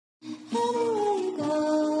Anywhere you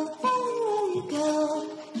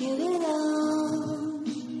go, you belong.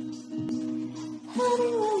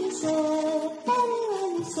 Anywhere you say,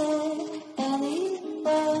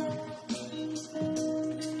 anywhere.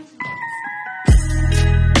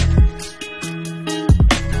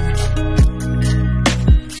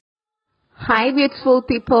 Hi beautiful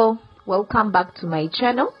people, welcome back to my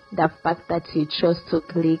channel. The fact that you chose to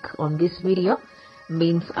click on this video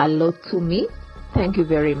means a lot to me. Thank you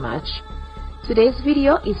very much. Today's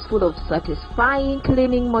video is full of satisfying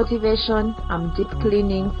cleaning motivation. I'm deep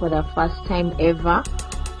cleaning for the first time ever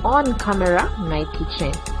on camera my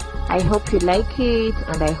kitchen. I hope you like it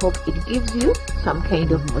and I hope it gives you some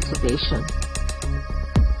kind of motivation.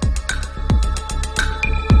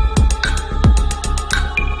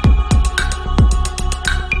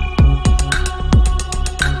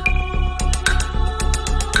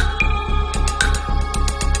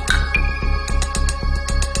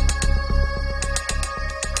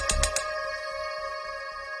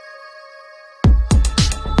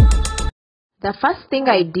 The first thing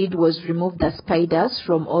I did was remove the spiders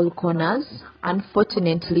from all corners.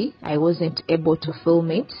 Unfortunately, I wasn't able to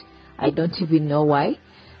film it. I don't even know why.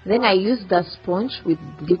 Then I used the sponge with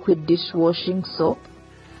liquid dishwashing soap.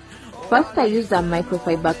 First I used a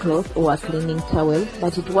microfiber cloth or a cleaning towel,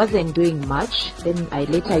 but it wasn't doing much. Then I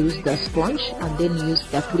later used the sponge and then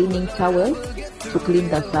used the cleaning towel to clean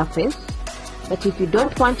the surface. But if you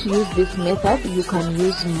don't want to use this method, you can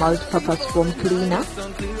use multi-purpose foam cleaner.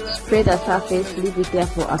 Spray the surface, leave it there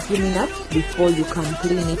for a few minutes before you can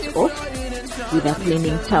clean it off with a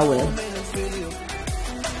cleaning towel.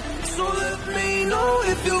 So let me know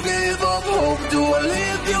if you give up hope. Do I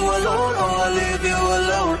leave you alone or I leave you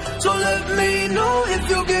alone? So let me know if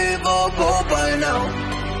you give up hope by now.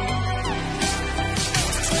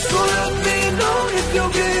 So let me know if you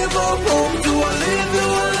give up hope. Do I leave you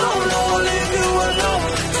alone or I leave you alone?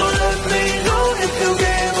 So let me know if you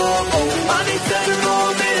give up hope. I need 10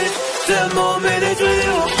 more minutes, 10 more minutes with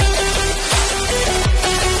you.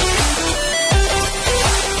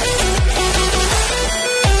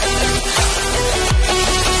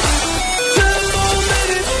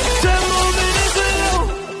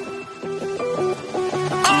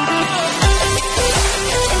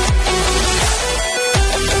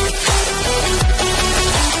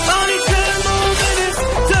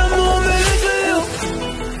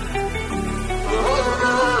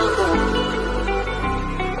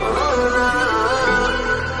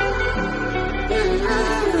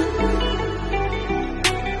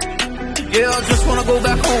 Yeah, I just wanna go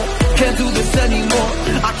back home. Can't do this anymore.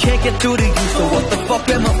 I can't get through to you, so what the fuck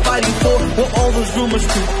am I fighting for? What all those rumors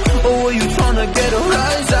true? Or were you trying to get a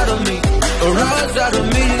rise out of me? A rise out of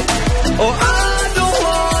me? Or I don't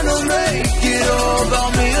wanna make it all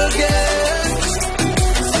about me again.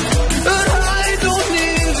 And I don't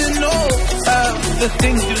even know half the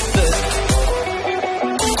things you said.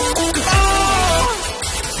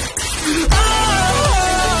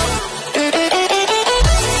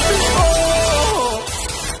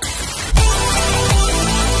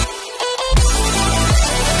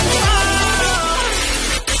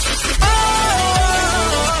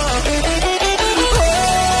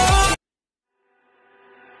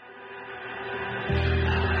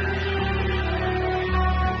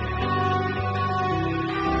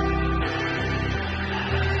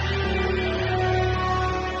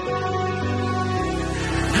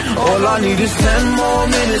 All I need is 10 more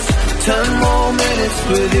minutes, 10 more minutes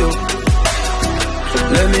with you.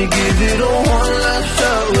 Let me give it a one last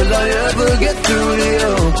shot. Will I ever get through to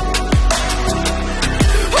you?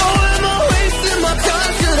 Oh, am I wasting my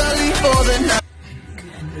time? Should I leave for the night?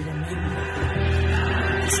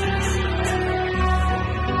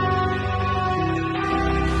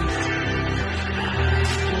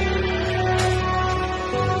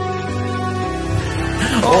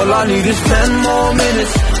 All I need is 10 more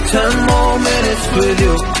minutes, 10 more minutes with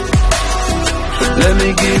you. Let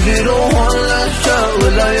me give it a one last shot.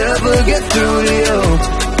 Will I ever get through to you?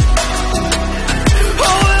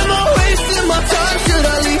 Oh, am I wasting my time? Should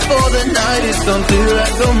I leave for the night? It's unclear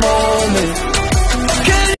at the moment.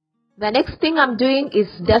 The next thing I'm doing is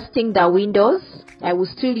dusting the windows. I will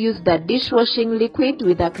still use the dishwashing liquid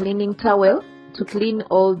with a cleaning towel to clean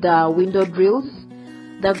all the window grills.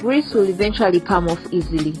 The grease will eventually come off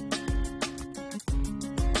easily.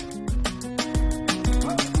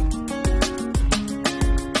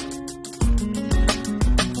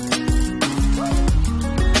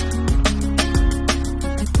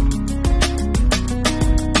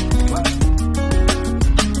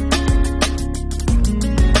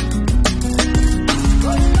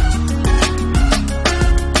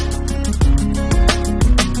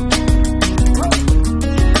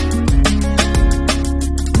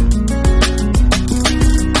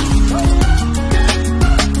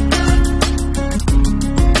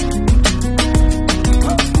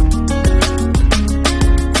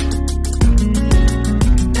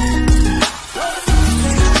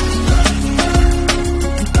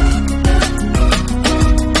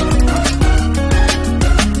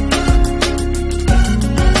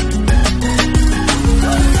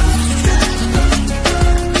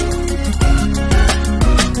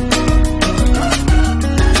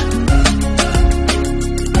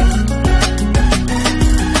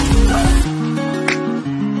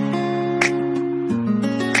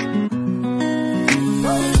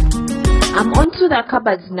 I'm onto the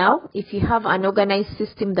cupboards now. If you have an organized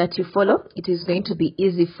system that you follow, it is going to be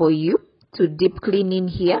easy for you to deep clean in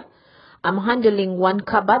here. I'm handling one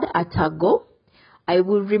cupboard at a go. I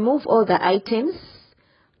will remove all the items,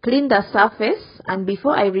 clean the surface, and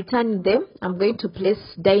before I return them, I'm going to place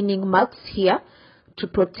dining mats here to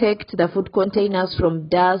protect the food containers from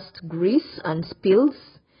dust, grease, and spills.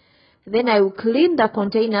 Then I will clean the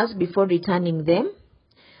containers before returning them.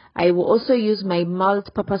 I will also use my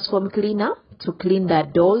multi-purpose foam cleaner to clean the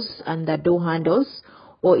doors and the door handles,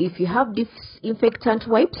 or if you have disinfectant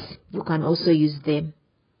wipes, you can also use them.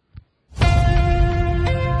 When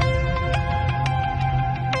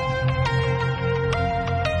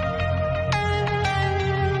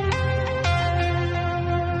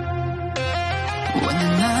the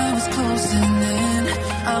night was closing in,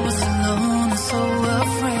 I was alone and so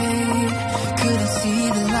afraid. Couldn't see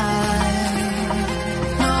the light.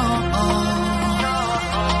 No.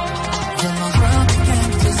 Then my world began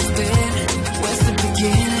to spin. Where's the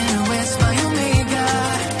beginning? Where's my omega?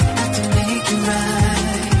 Have to make it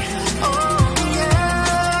right. Oh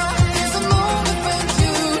yeah. There's a moment when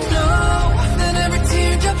you know that every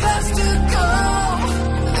teardrop has to go.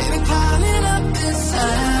 They've been piling up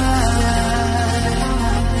inside.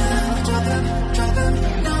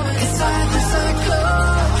 Inside the cycle,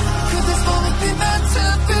 could this moment be meant to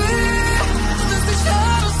be? There's the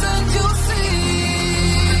shadows and you'll see.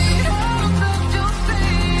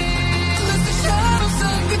 There's the shadows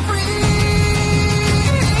and be free.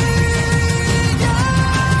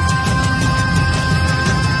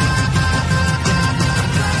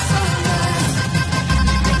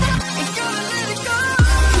 Ain't gonna let it go.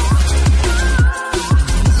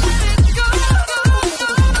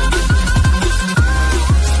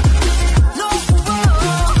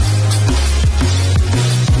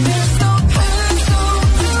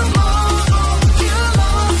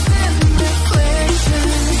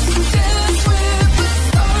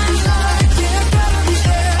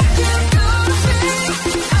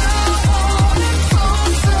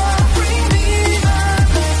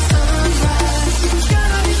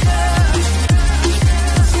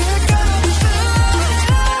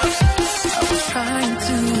 Trying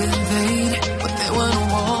to invade, but there were no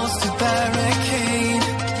walls to barricade,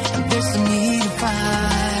 and there's no need to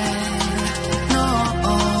fight. No,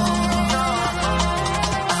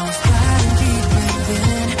 I was fighting deep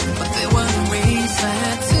within, but there were no ways I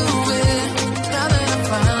had to win. Now that I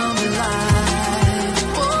found the light,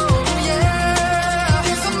 oh yeah.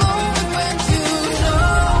 There's a moment when you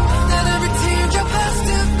know that every teardrop has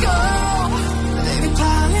to go. They've been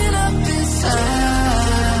piling up inside.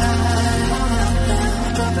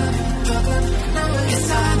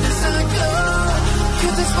 Inside the cycle,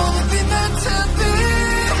 could this moment be meant to be?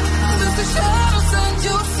 There's the shadows and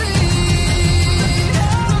you'll see.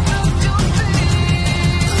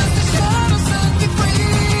 There's the shadows and be free.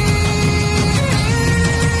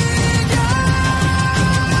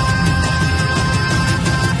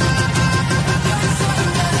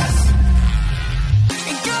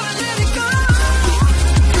 Ain't gonna let it go.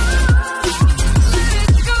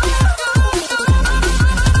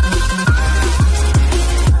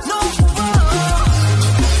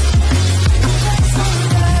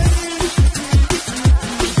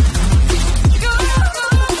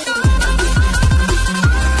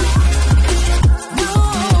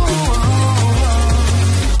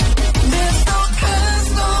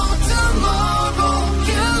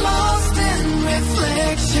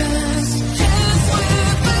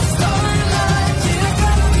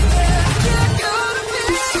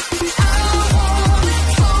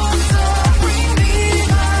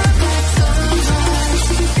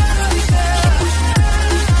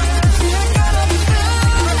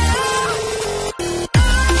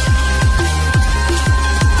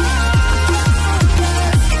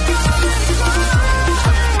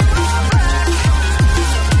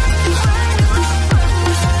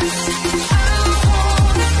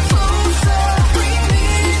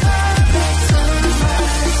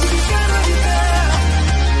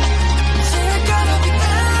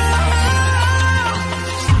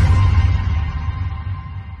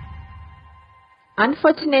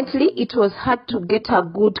 Unfortunately, it was hard to get a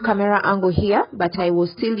good camera angle here, but I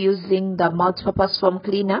was still using the multi-purpose foam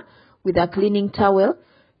cleaner with a cleaning towel,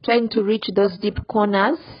 trying to reach those deep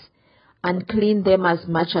corners and clean them as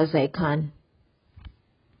much as I can.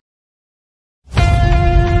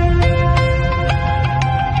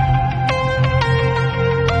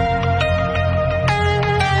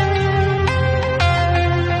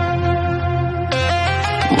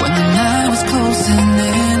 When the night was closing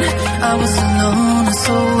in, I was alone and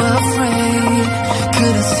so afraid.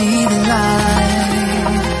 Couldn't see the light.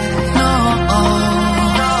 No.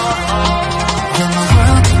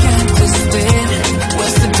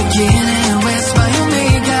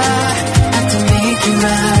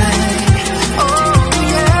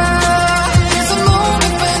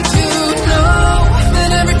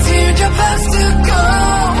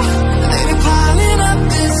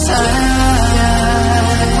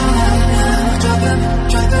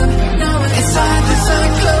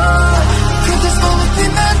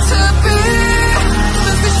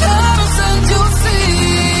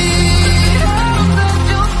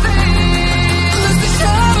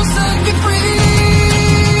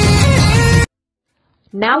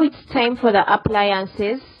 Now it's time for the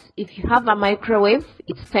appliances. If you have a microwave,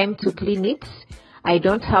 it's time to clean it. I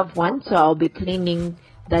don't have one, so I'll be cleaning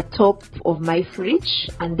the top of my fridge,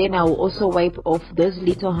 and then I will also wipe off those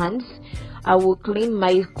little hands. I will clean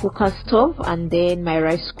my cooker stove and then my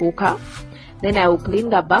rice cooker. Then I will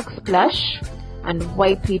clean the backsplash and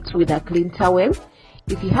wipe it with a clean towel.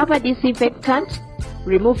 If you have a disinfectant,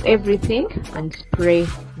 remove everything and spray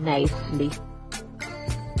nicely.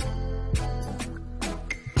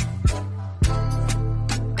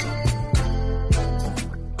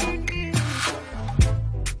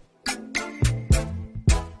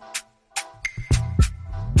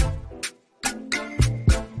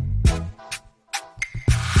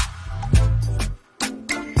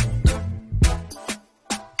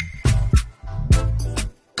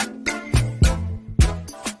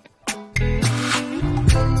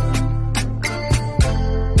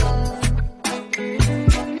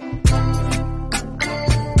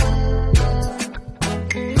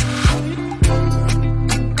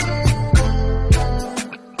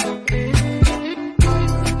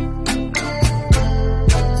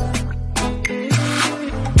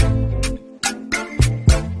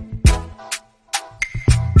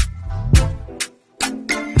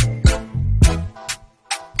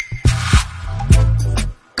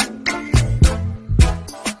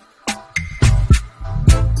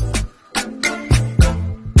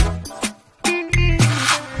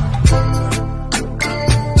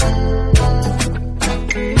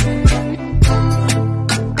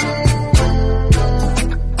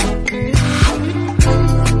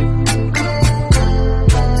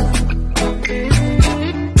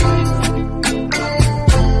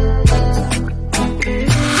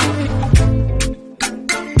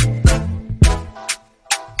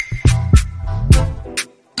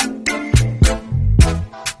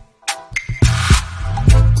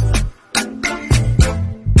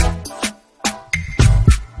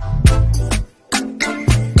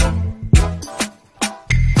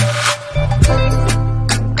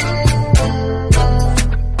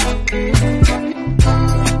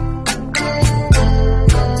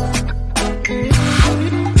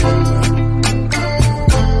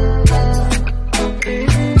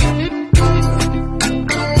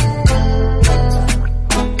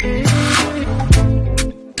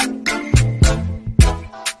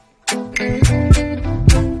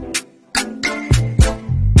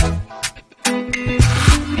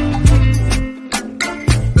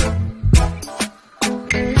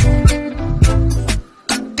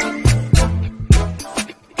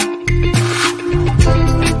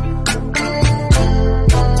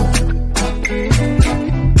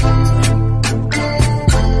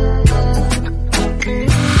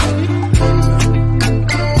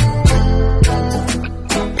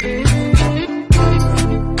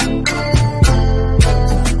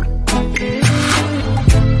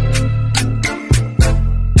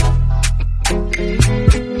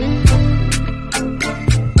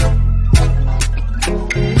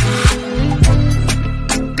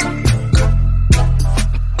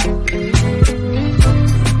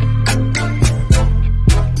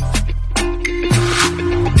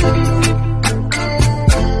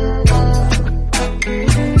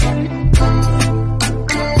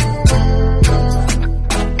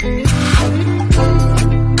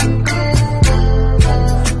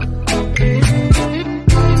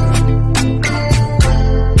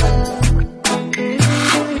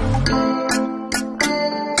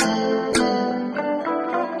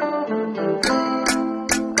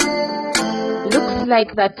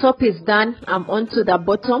 Like the top is done, I'm on to the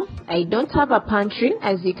bottom. I don't have a pantry,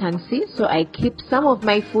 as you can see, so I keep some of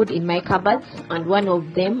my food in my cupboards and one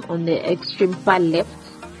of them on the extreme far left.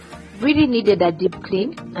 Really needed a deep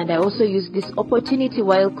clean, and I also used this opportunity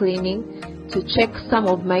while cleaning to check some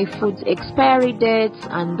of my food's expiry dates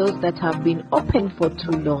and those that have been open for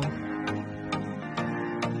too long.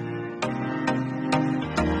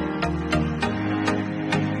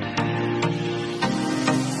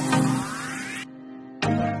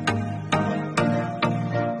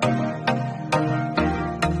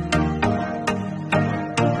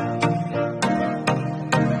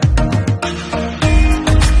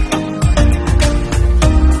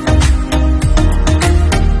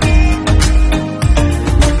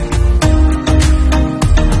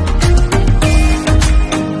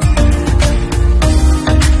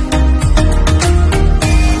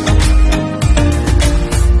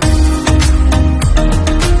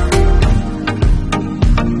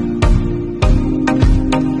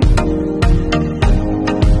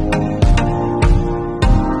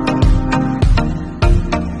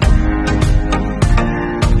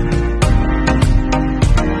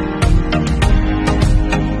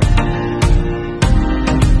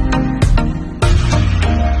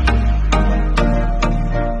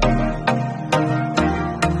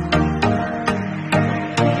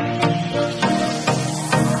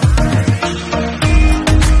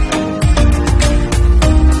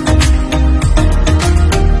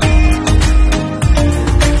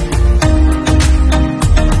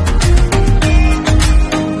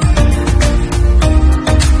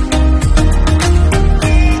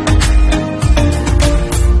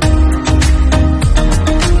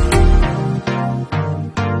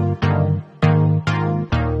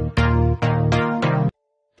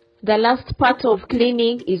 The last part of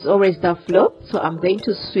cleaning is always the floor, so I'm going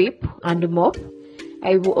to sweep and mop.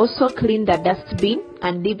 I will also clean the dustbin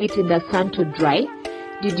and leave it in the sun to dry.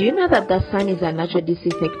 Did you know that the sun is a natural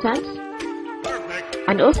disinfectant?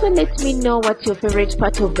 And also let me know what your favorite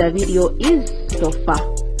part of the video is so far.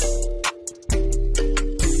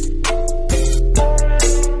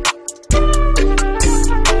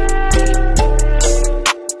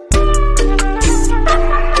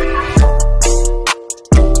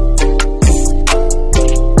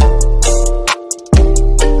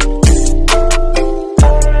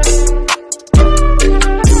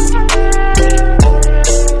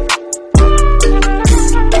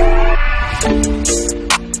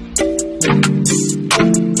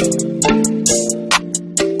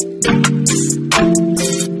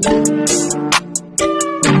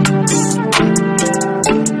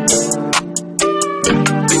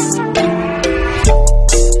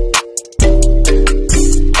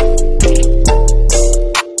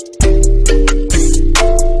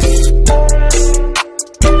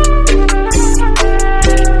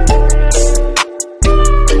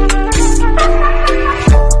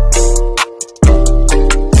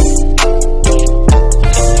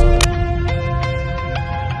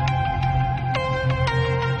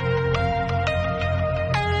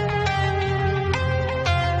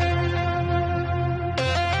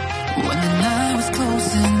 When the night was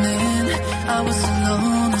closing in, I was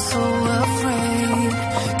alone and so afraid.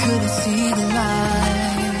 Couldn't see the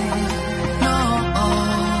light, no.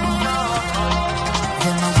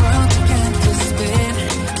 Then my world began to spin.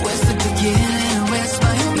 Where's the beginning? Where's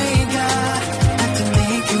my omega? I can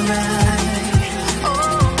make it right. Oh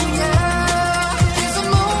yeah. There's a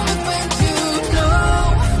moment when you know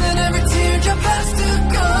that every teardrop has to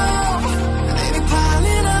go. Baby,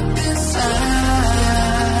 piling up inside.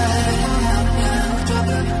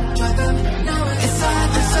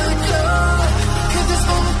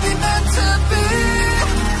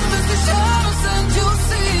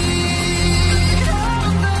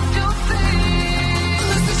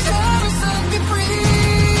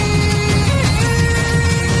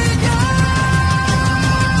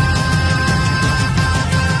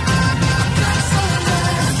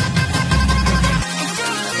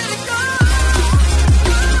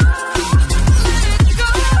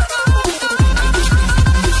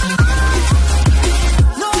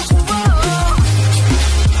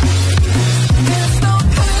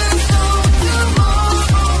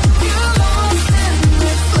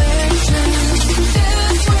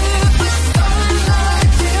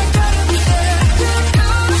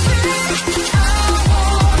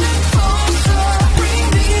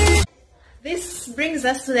 Brings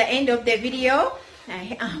us to the end of the video.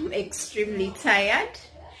 I am extremely tired.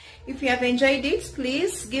 If you have enjoyed it,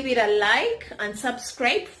 please give it a like and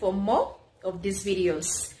subscribe for more of these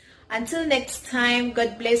videos. Until next time,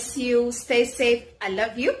 God bless you. Stay safe. I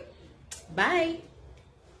love you. Bye.